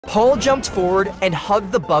Paul jumped forward and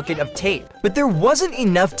hugged the bucket of tape, but there wasn't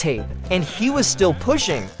enough tape, and he was still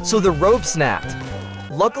pushing, so the rope snapped.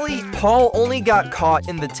 Luckily, Paul only got caught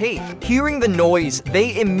in the tape. Hearing the noise,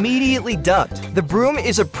 they immediately ducked. The broom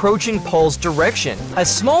is approaching Paul's direction. A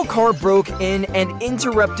small car broke in and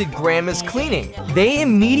interrupted Grandma's cleaning. They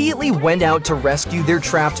immediately went out to rescue their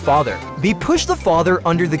trapped father. They pushed the father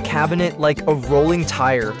under the cabinet like a rolling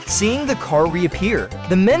tire, seeing the car reappear.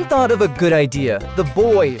 The men thought of a good idea. The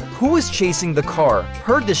boy, who was chasing the car,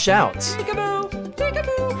 heard the shouts.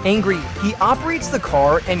 Angry, he operates the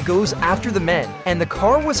car and goes after the men, and the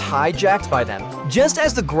car was hijacked by them. Just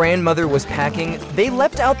as the grandmother was packing, they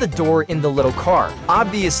leapt out the door in the little car.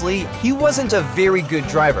 Obviously, he wasn't a very good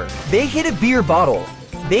driver. They hit a beer bottle.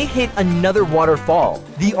 They hit another waterfall.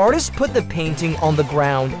 The artist put the painting on the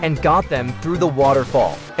ground and got them through the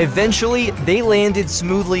waterfall. Eventually, they landed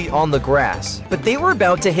smoothly on the grass, but they were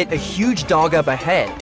about to hit a huge dog up ahead.